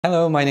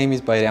Hello, my name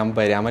is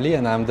Bayram Ali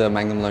and I'm the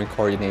Magnum Learn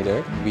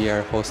Coordinator. We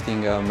are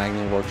hosting a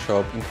Magnum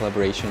workshop in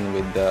collaboration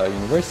with the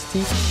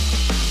university.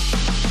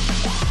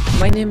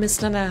 My name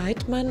is Nana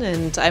Heitmann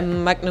and I'm a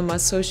Magnum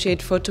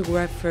associate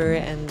photographer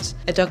and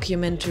a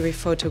documentary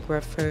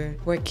photographer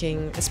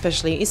working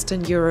especially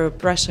Eastern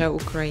Europe, Russia,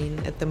 Ukraine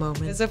at the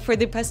moment. So for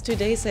the past 2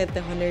 days I had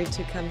the honor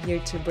to come here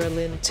to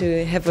Berlin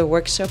to have a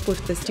workshop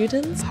with the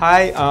students.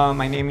 Hi,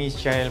 my name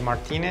is Jael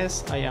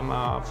Martinez. I am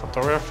a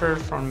photographer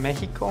from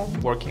Mexico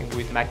working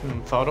with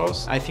Magnum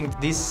Photos. I think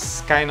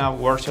these kind of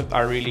workshops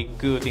are really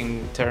good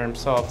in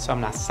terms of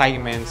some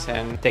assignments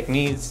and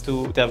techniques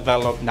to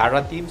develop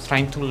narratives,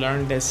 trying to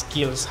learn the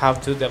skills, how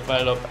to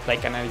develop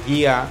like an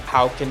idea,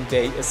 how can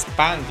they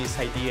expand this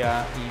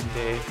idea in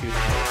the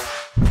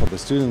future. For the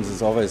students,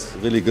 it's always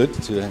really good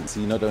to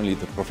see not only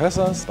the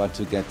professors, but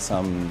to get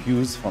some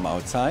views from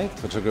outside.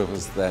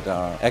 Photographers that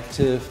are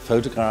active,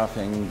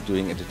 photographing,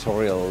 doing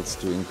editorials,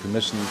 doing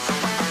commissions.